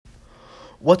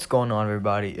What's going on,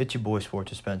 everybody? It's your boy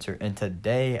Sports Spencer, and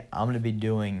today I'm going to be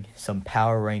doing some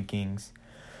power rankings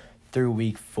through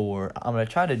week 4. I'm going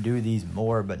to try to do these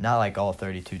more, but not like all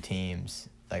 32 teams.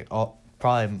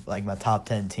 Probably like my top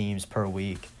 10 teams per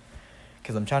week,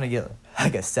 because I'm trying to get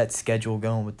like a set schedule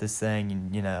going with this thing,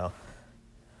 and I'm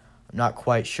not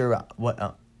quite sure what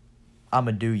I'm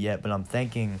going to do yet, but I'm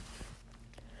thinking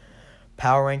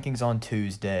power rankings on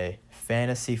Tuesday,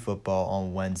 fantasy football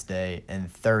on Wednesday,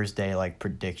 and Thursday, like,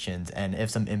 predictions. And if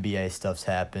some NBA stuff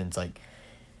happens,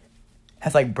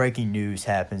 if breaking news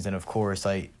happens, and of course,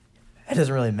 it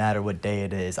doesn't really matter what day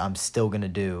it is, I'm still going to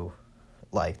do,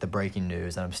 the breaking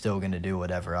news, and I'm still going to do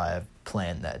whatever I have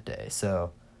planned that day.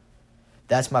 So,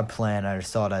 that's my plan. I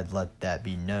just thought I'd let that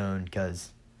be known,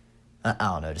 because, I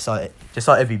don't know, just thought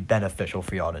it'd be beneficial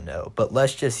for y'all to know. But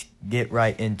let's just get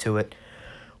right into it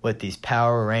with these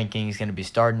power rankings. Going to be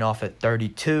starting off at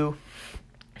 32.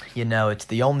 It's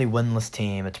the only winless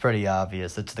team. It's pretty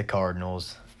obvious. It's the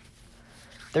Cardinals.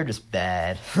 They're just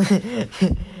bad.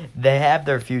 They have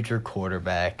their future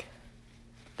quarterback.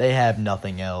 They have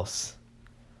nothing else.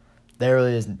 There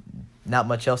really is not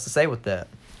much else to say with that.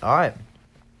 All right.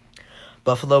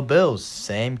 Buffalo Bills,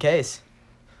 same case.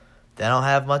 They don't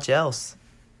have much else.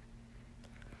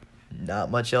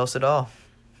 Not much else at all.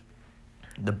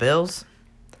 The Bills,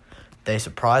 they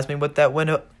surprised me with that win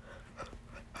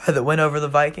over the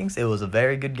Vikings. It was a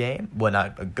very good game. Well,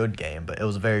 not a good game, but it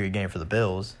was a very good game for the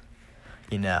Bills.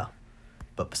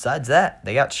 But besides that,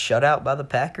 they got shut out by the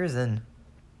Packers and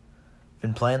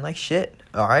been playing like shit.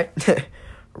 All right.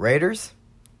 Raiders.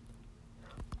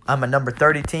 My number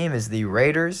 30 team is the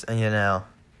Raiders, and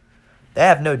they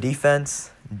have no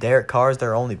defense. Derek Carr's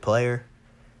their only player.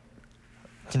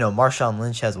 Marshawn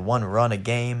Lynch has one run a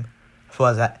game.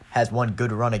 Has one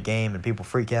good run a game, and people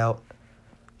freak out.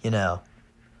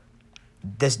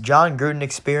 This John Gruden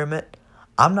experiment,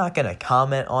 I'm not going to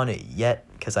comment on it yet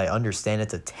because I understand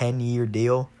it's a 10-year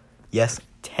deal. Yes,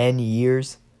 10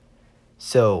 years.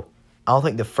 So, I don't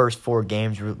think the first 4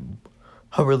 games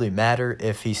really matter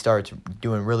if he starts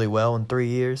doing really well in 3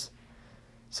 years.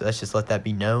 So, let's just let that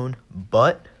be known.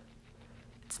 But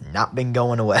it's not been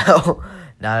going well.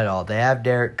 Not at all. They have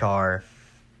Derek Carr.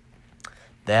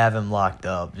 They have him locked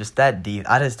up. Just that deep.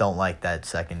 I just don't like that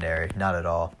secondary. Not at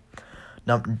all.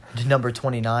 Number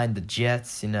 29, the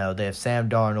Jets. They have Sam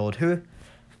Darnold, who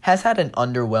has had an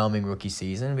underwhelming rookie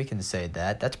season. We can say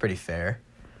that. That's pretty fair.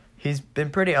 He's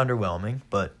been pretty underwhelming,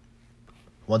 but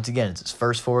once again, it's his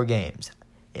first 4 games.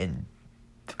 And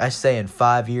I say in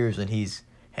 5 years when he's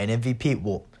an MVP,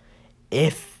 well,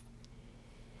 if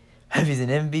he's an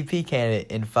MVP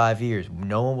candidate in 5 years,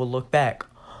 no one will look back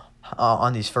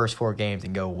on these first 4 games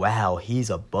and go, wow, he's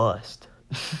a bust.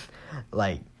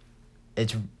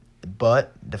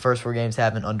 But the first 4 games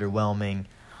have been underwhelming.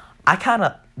 I kind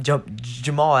of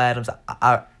Jamal Adams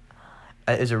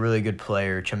is a really good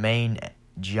player. Tremaine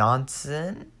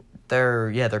Johnson,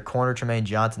 their corner Tremaine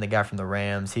Johnson, the guy from the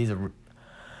Rams, he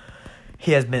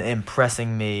has been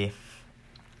impressing me.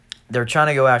 They're trying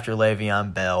to go after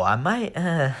Le'Veon Bell. I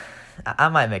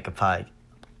might make a pie.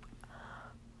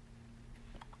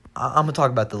 I'm going to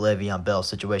talk about the Le'Veon Bell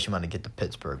situation when I get to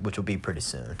Pittsburgh, which will be pretty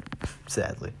soon,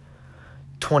 sadly.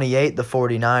 28, the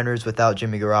 49ers, without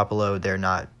Jimmy Garoppolo,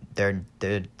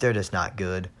 they're just not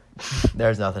good.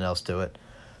 There's nothing else to it.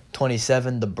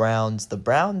 27, the Browns. The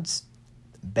Browns,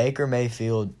 Baker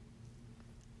Mayfield,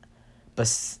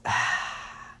 but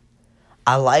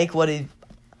I like what I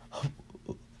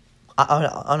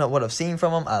don't know what I've seen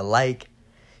from him.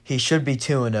 He should be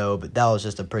 2-0, but that was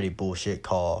just a pretty bullshit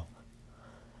call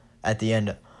at the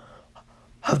end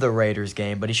of the Raiders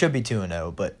game. But he should be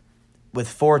 2-0. But with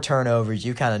 4 turnovers,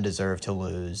 you kind of deserve to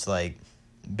lose.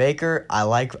 Baker,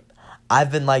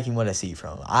 I've been liking what I see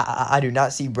from him. I do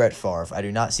not see Brett Favre. I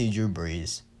do not see Drew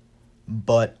Brees.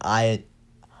 But I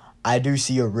do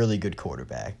see a really good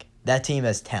quarterback. That team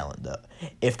has talent, though.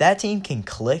 If that team can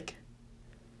click,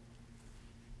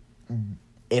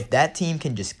 if that team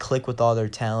can just click with all their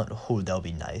talent, they'll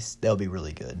be nice. They'll be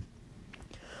really good.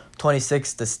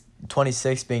 26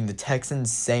 being the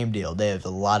Texans, same deal. They have a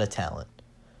lot of talent.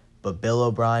 But Bill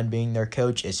O'Brien being their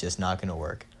coach, it's just not going to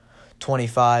work.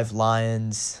 25,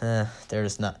 Lions, they're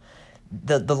just not.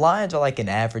 The Lions are like an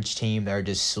average team. They're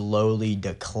just slowly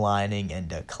declining and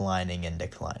declining and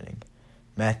declining.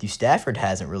 Matthew Stafford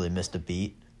hasn't really missed a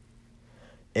beat.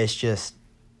 It's just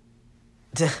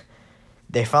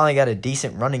they finally got a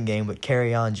decent running game with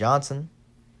Kerryon Johnson.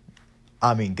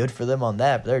 I mean, good for them on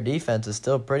that, but their defense is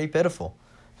still pretty pitiful.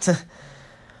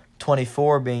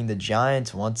 24 being the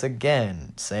Giants, once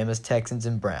again, same as Texans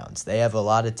and Browns. They have a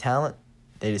lot of talent.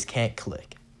 They just can't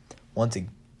click.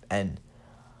 And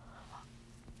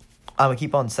I'm going to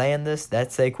keep on saying this. That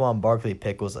Saquon Barkley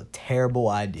pick was a terrible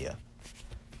idea.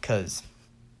 Because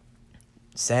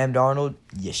Sam Darnold,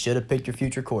 you should have picked your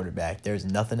future quarterback. There's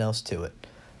nothing else to it.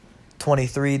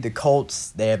 23, the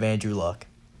Colts, they have Andrew Luck.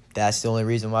 That's the only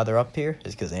reason why they're up here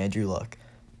is because Andrew Luck.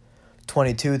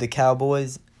 22, the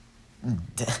Cowboys,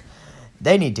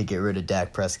 they need to get rid of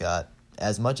Dak Prescott.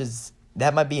 As much as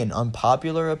that might be an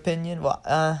unpopular opinion, well,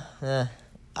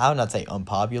 I would not say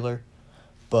unpopular,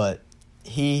 but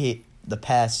the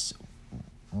past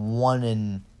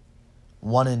one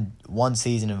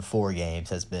season and 4 games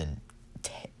has been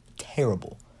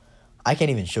terrible. I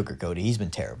can't even sugarcoat it. He's been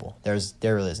terrible. There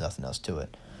really is nothing else to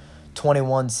it.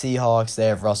 21 Seahawks, they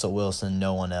have Russell Wilson,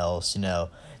 no one else.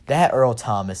 That Earl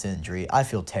Thomas injury, I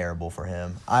feel terrible for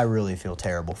him. I really feel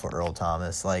terrible for Earl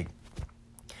Thomas. Like,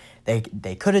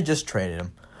 they could have just traded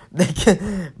him.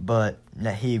 But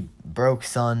he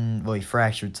he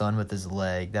fractured son with his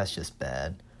leg. That's just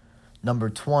bad.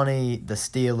 Number 20, the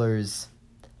Steelers.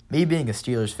 Me being a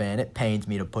Steelers fan, it pains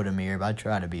me to put him here, but I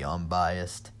try to be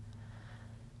unbiased.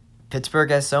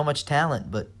 Pittsburgh has so much talent,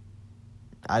 but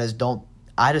I just don't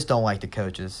like the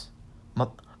coaches.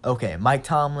 Okay, Mike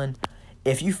Tomlin.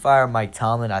 If you fire Mike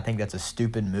Tomlin, I think that's a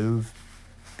stupid move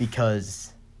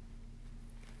because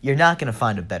you're not going to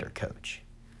find a better coach.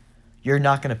 You're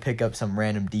not going to pick up some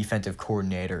random defensive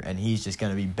coordinator and he's just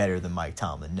going to be better than Mike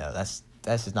Tomlin. No, that's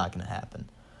just not going to happen.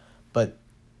 But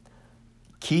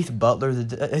Keith Butler,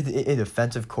 the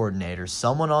defensive coordinator,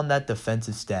 someone on that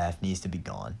defensive staff needs to be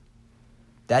gone.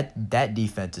 That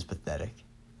defense is pathetic.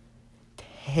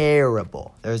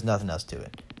 Terrible. There's nothing else to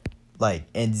it.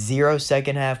 And 0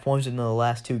 second half points in the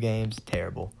last 2 games,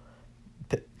 terrible.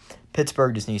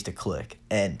 Pittsburgh just needs to click.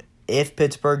 And if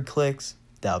Pittsburgh clicks,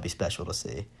 that'll be special to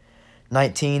see.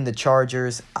 19, the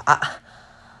Chargers.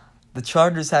 The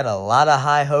Chargers had a lot of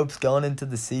high hopes going into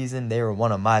the season. They were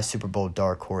one of my Super Bowl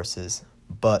dark horses.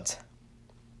 But,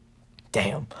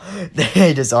 damn,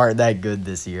 they just aren't that good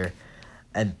this year.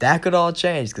 And that could all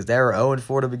change because they were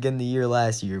 0-4 to begin the year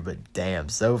last year. But, damn,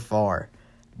 so far,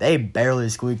 they barely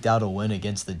squeaked out a win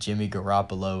against the Jimmy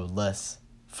Garoppolo-less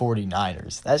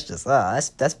 49ers. That's just,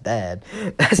 that's bad.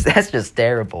 That's just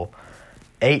terrible.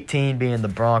 18 being the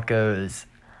Broncos.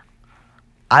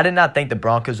 I did not think the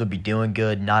Broncos would be doing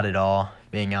good. Not at all,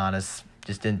 being honest.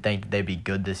 Just didn't think that they'd be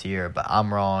good this year. But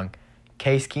I'm wrong.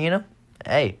 Case Keenum,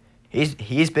 hey,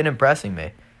 he's been impressing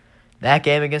me. That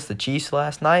game against the Chiefs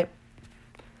last night,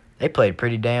 they played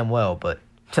pretty damn well, but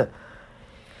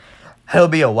it'll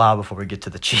be a while before we get to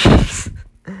the Chiefs.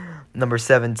 Number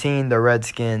 17, the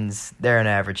Redskins. They're an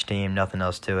average team, nothing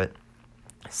else to it.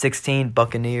 16,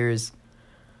 Buccaneers.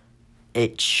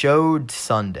 It showed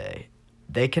Sunday.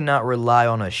 They cannot rely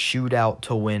on a shootout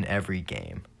to win every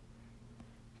game.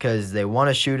 Because they won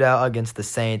a shootout against the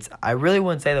Saints. I really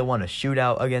wouldn't say they won a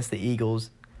shootout against the Eagles,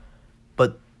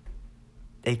 but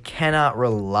they cannot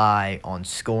rely on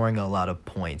scoring a lot of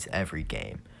points every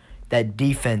game. That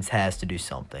defense has to do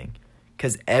something.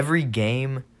 Because every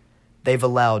game, they've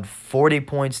allowed 40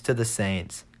 points to the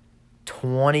Saints,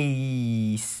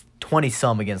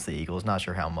 20-some against the Eagles, not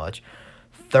sure how much,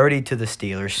 30 to the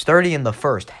Steelers, 30 in the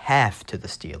first half to the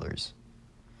Steelers,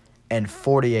 and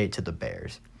 48 to the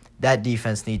Bears. That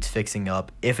defense needs fixing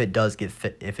up if it does get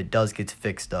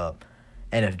fixed up.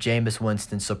 And if Jameis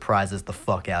Winston surprises the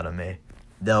fuck out of me,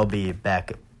 they'll be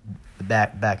back in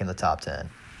the top 10.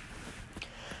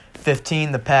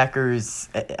 15, the Packers.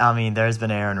 I mean, there's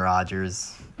been Aaron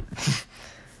Rodgers.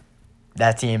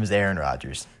 That team is Aaron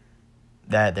Rodgers.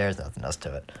 There's nothing else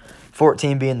to it.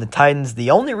 14 being the Titans. The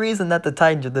only reason that the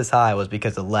Titans are this high was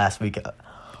because of last week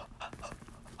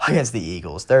against the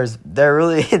Eagles. That's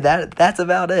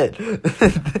about it.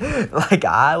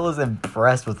 I was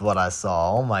impressed with what I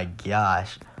saw. Oh my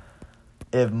gosh.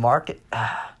 I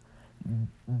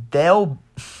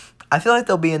feel like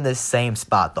they'll be in this same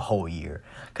spot the whole year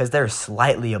because they're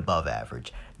slightly above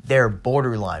average. They're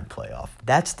borderline playoff.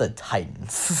 That's the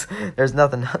Titans. There's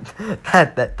nothing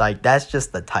that's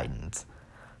just the Titans.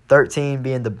 13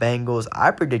 being the Bengals.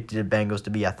 I predicted the Bengals to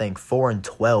be, I think,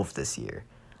 4-12 this year.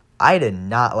 I did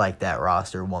not like that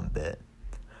roster one bit.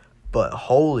 But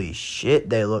holy shit,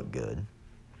 they look good.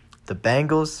 The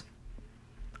Bengals,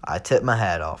 I tip my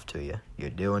hat off to you. You're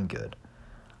doing good.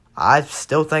 I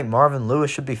still think Marvin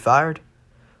Lewis should be fired.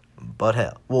 But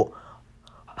hell,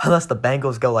 unless the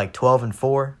Bengals go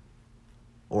 12-4,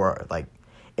 or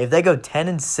if they go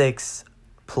 10-6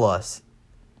 plus,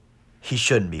 he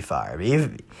shouldn't be fired.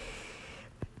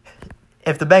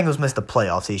 If the Bengals miss the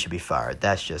playoffs, he should be fired.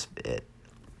 That's just it.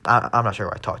 I'm not sure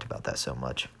why I talked about that so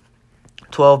much.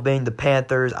 12 being the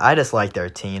Panthers. I just like their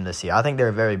team this year. I think they're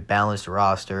a very balanced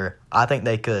roster. I think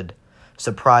they could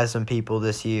surprise some people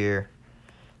this year.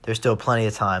 There's still plenty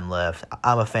of time left.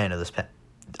 I'm a fan of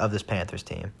this Panthers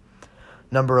team.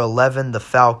 Number 11, the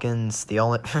Falcons. The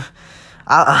only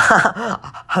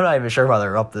I'm not even sure why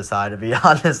they're up this high, to be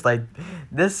honest. Like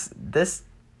this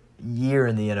year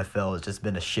in the NFL has just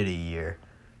been a shitty year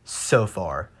so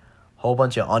far. Whole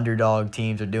bunch of underdog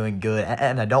teams are doing good,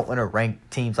 and I don't want to rank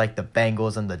teams like the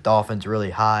Bengals and the Dolphins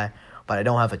really high, but I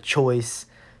don't have a choice.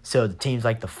 So the teams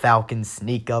like the Falcons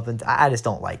sneak up, and I just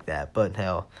don't like that. But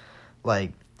hell,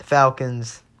 like the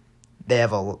Falcons, they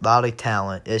have a lot of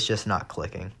talent. It's just not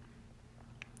clicking.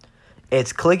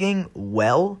 It's clicking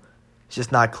well, it's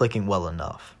just not clicking well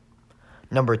enough.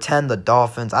 Number 10, the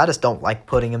Dolphins. I just don't like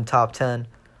putting them top 10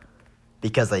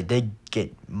 because they did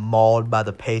get mauled by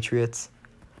the Patriots,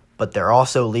 but they're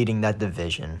also leading that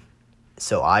division.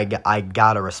 So I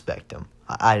gotta respect them.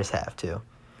 I just have to.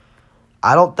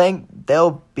 I don't think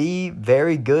they'll be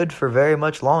very good for very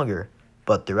much longer,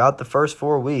 but throughout the first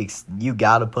 4 weeks, you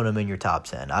gotta put them in your top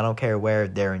 10. I don't care where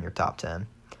they're in your top 10.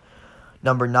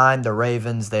 Number 9, the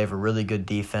Ravens. They have a really good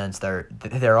defense. Their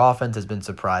offense has been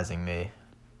surprising me.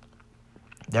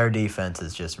 Their defense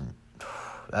is just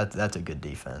that's a good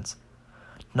defense.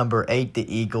 Number 8,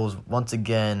 the Eagles. Once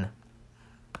again,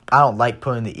 I don't like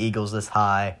putting the Eagles this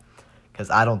high because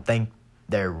I don't think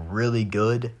they're really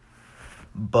good,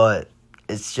 but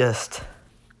it's just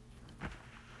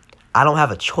I don't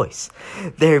have a choice.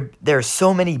 There are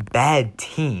so many bad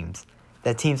teams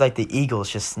that teams like the Eagles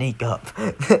just sneak up.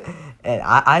 And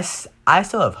I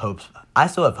still have hopes. I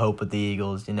still have hope with the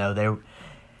Eagles. You know,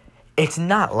 it's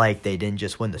not like they didn't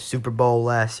just win the Super Bowl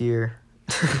last year.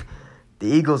 The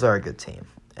Eagles are a good team,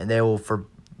 and they will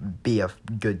be a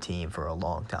good team for a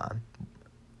long time.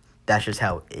 That's just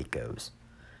how it goes.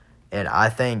 And I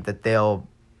think that the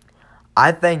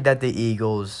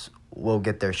Eagles will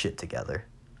get their shit together.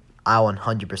 I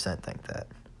 100% think that.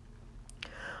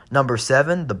 Number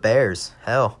 7, the Bears.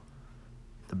 Hell,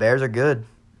 the Bears are good.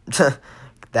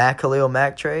 That Khalil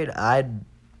Mack trade,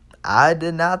 I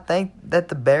did not think that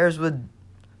the Bears would.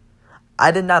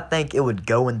 I did not think it would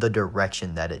go in the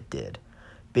direction that it did,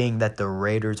 being that the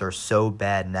Raiders are so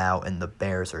bad now and the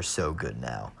Bears are so good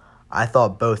now. I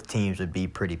thought both teams would be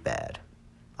pretty bad.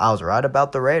 I was right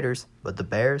about the Raiders, but the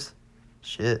Bears,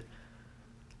 shit,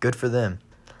 good for them.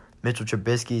 Mitchell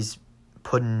Trubisky's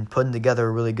putting together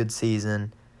a really good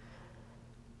season.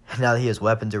 Now that he has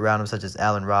weapons around him, such as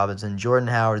Allen Robinson, Jordan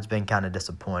Howard has been kind of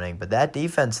disappointing. But that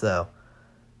defense, though,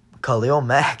 Khalil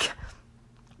Mack,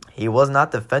 he was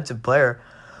not Defensive Player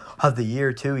of the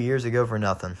Year 2 years ago for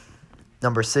nothing.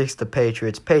 Number 6, the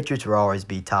Patriots. Patriots will always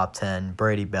be top 10.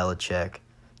 Brady, Belichick.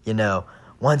 You know,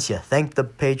 once you think the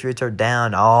Patriots are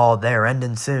down, they're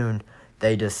ending soon,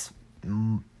 they just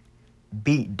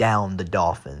beat down the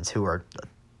Dolphins, who are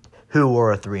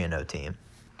a 3-0 team.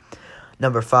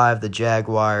 Number 5, the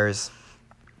Jaguars.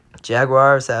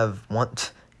 Jaguars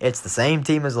it's the same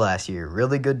team as last year.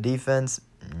 Really good defense,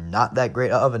 not that great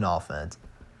of an offense.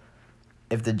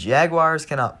 If the Jaguars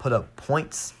cannot put up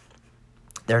points,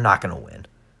 they're not going to win.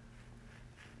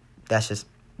 That's just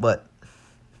what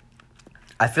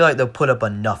I feel like they'll put up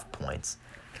enough points.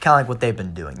 Kind of like what they've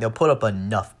been doing. They'll put up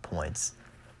enough points.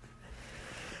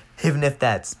 Even if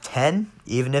that's 10,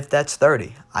 even if that's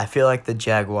 30. I feel like the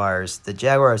Jaguars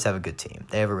have a good team.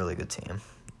 They have a really good team.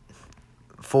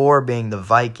 4 being the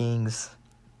Vikings.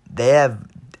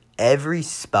 Every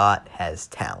spot has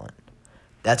talent.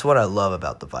 That's what I love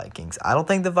about the Vikings. I don't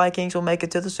think the Vikings will make it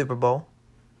to the Super Bowl.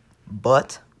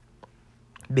 But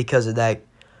because of that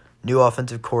new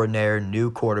offensive coordinator, new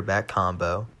quarterback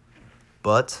combo.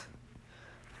 But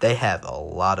they have a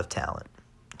lot of talent.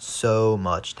 So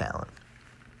much talent.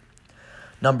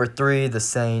 Number 3, the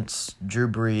Saints, Drew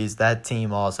Brees. That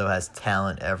team also has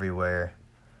talent everywhere.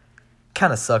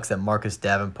 Kind of sucks that Marcus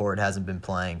Davenport hasn't been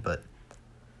playing, but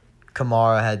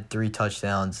Kamara had 3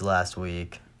 touchdowns last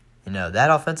week. You know, that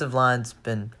offensive line's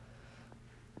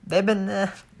they've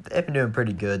been doing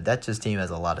pretty good. That team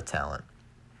has a lot of talent.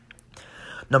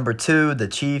 Number 2, the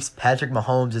Chiefs. Patrick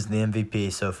Mahomes is the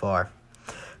MVP so far.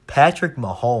 Patrick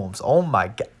Mahomes, oh my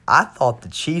God. I thought the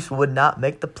Chiefs would not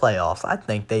make the playoffs. I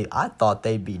thought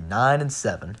they'd be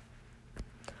 9-7.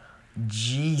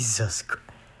 Jesus Christ.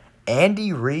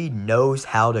 Andy Reid knows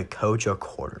how to coach a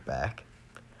quarterback.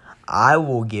 I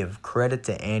will give credit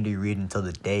to Andy Reid until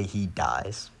the day he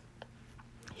dies.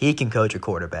 He can coach a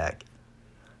quarterback.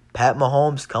 Pat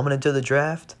Mahomes coming into the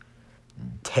draft,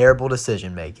 terrible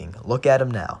decision making. Look at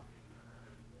him now.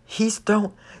 He's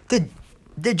thrown.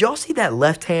 Did y'all see that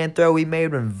left hand throw he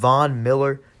made when Von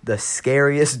Miller, the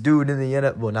scariest dude in the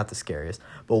NFL, well, not the scariest,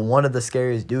 but one of the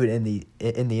scariest dude in the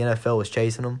NFL was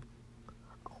chasing him?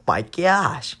 my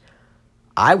gosh.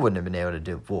 I wouldn't have been able to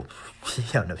do, well,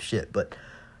 yeah, no shit, but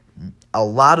a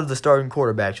lot of the starting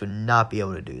quarterbacks would not be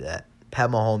able to do that. Pat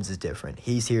Mahomes is different.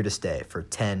 He's here to stay for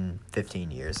 10,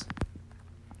 15 years.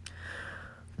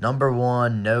 Number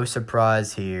 1, no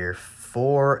surprise here,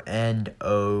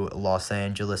 4-0 Los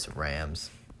Angeles Rams.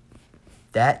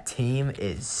 That team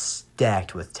is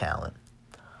stacked with talent.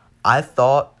 I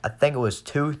think it was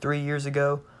 2-3 years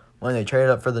ago when they traded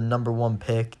up for the number 1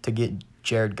 pick to get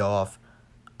Jared Goff,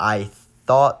 I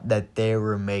thought that they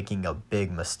were making a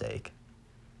big mistake,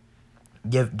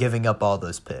 giving up all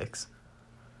those picks.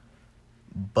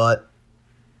 But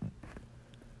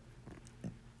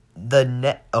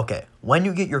when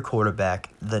you get your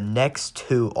quarterback, the next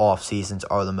 2 off seasons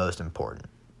are the most important.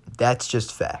 That's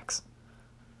just facts.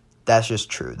 That's just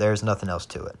true. There's nothing else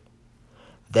to it.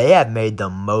 They have made the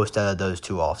most out of those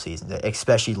 2 off seasons,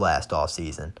 especially last off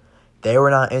season. They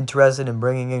were not interested in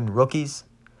bringing in rookies.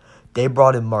 They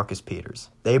brought in Marcus Peters.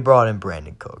 They brought in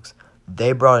Brandon Cooks.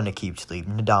 They brought in Aqib Talib,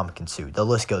 Ndamukong Suh. The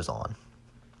list goes on.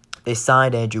 They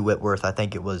signed Andrew Whitworth, I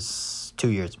think it was 2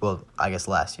 years, well, I guess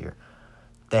last year.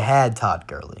 They had Todd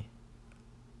Gurley.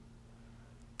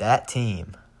 That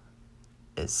team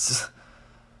is...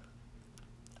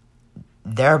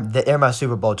 They're my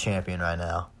Super Bowl champion right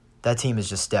now. That team is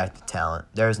just stacked with talent.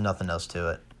 There's nothing else to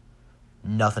it.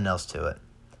 Nothing else to it.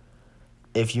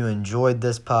 If you enjoyed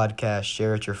this podcast, share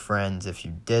it with your friends. If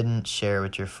you didn't, share it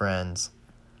with your friends.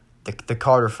 The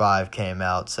Carter 5 came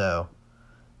out, so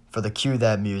for the Cue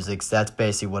That Music, that's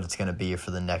basically what it's going to be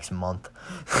for the next month.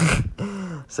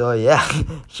 So, yeah,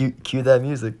 cue that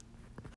music.